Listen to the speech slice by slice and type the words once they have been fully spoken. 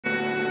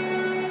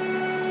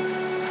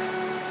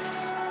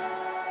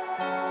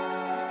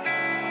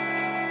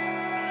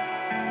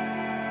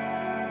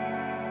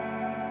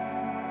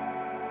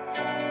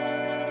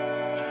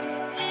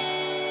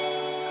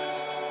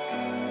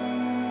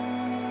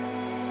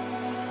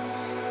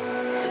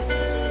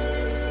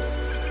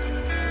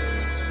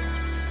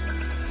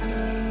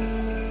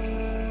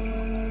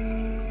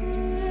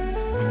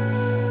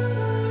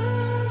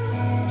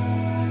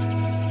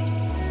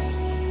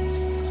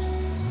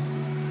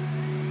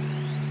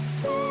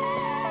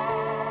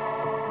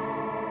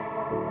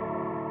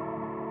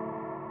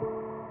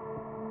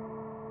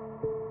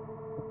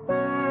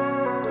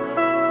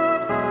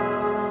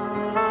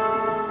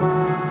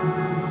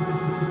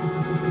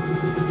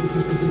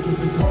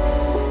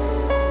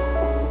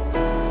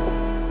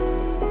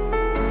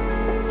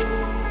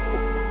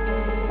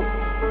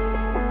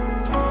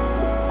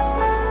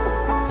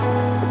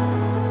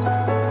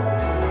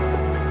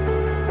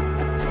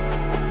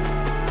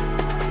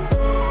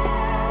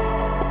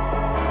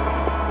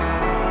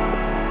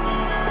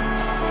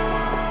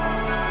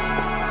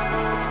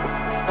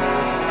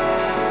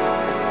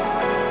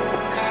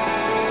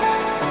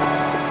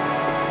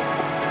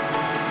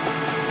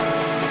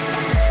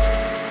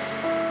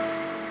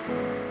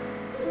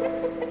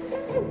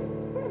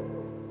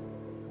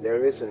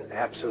There is an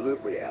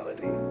absolute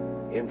reality,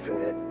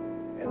 infinite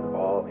and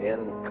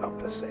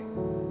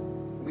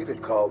all-encompassing. We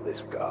could call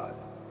this God.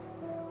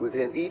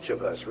 Within each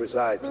of us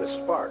resides a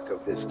spark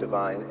of this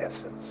divine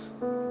essence.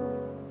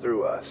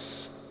 Through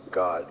us,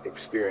 God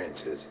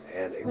experiences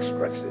and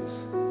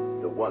expresses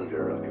the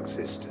wonder of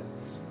existence.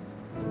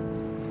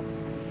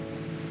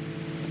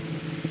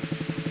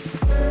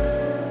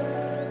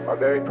 Our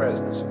very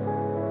presence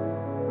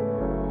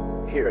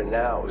here and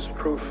now is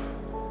proof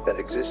that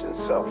existence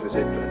itself is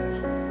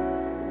infinite.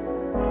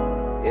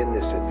 In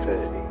this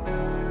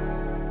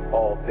infinity,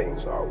 all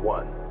things are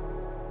one,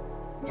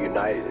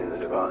 united in the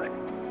divine.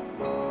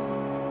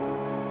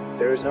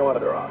 There is no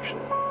other option,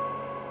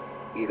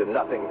 either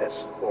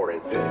nothingness or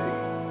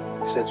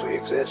infinity. Since we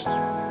exist,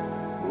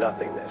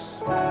 nothingness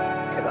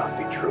cannot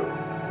be true.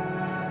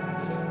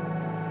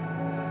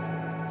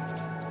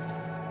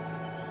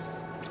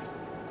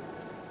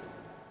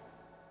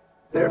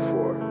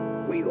 Therefore,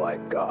 we,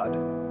 like God,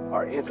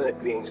 are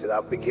infinite beings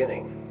without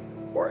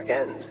beginning or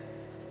end.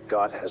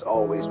 God has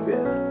always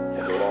been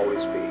and will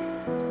always be.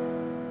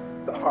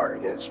 The heart,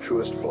 in its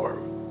truest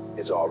form,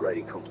 is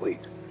already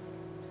complete.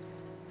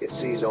 It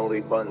sees only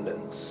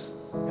abundance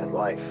and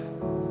life,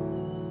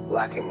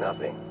 lacking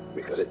nothing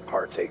because it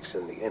partakes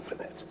in the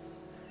infinite.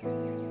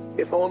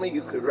 If only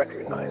you could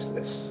recognize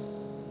this,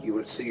 you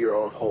would see your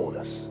own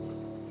wholeness.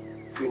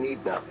 You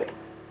need nothing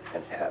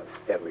and have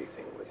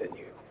everything within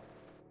you.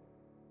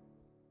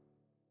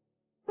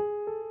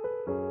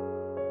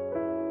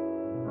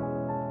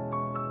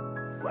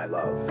 My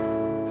love,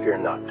 fear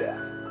not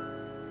death,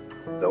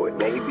 though it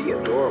may be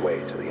a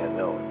doorway to the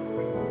unknown.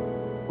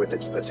 With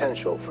its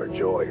potential for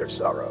joy or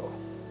sorrow,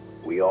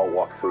 we all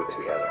walk through it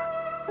together.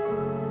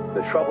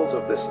 The troubles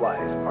of this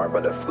life are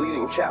but a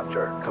fleeting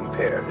chapter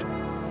compared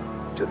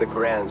to the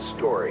grand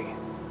story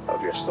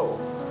of your soul.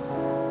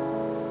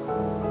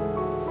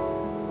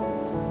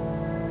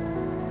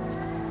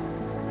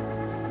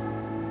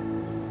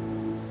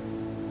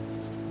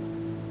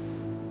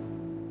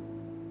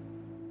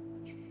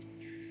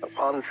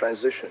 Upon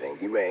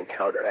transitioning, you may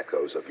encounter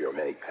echoes of your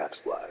many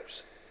past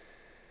lives.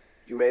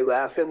 You may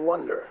laugh in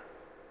wonder,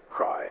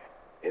 cry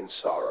in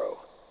sorrow,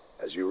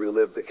 as you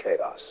relive the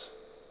chaos,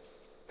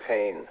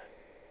 pain,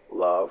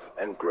 love,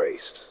 and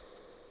grace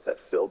that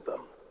filled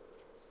them.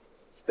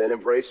 Then,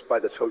 embraced by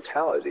the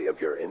totality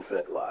of your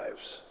infinite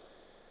lives,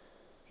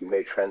 you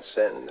may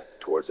transcend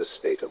towards a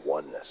state of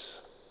oneness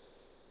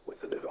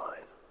with the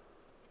divine.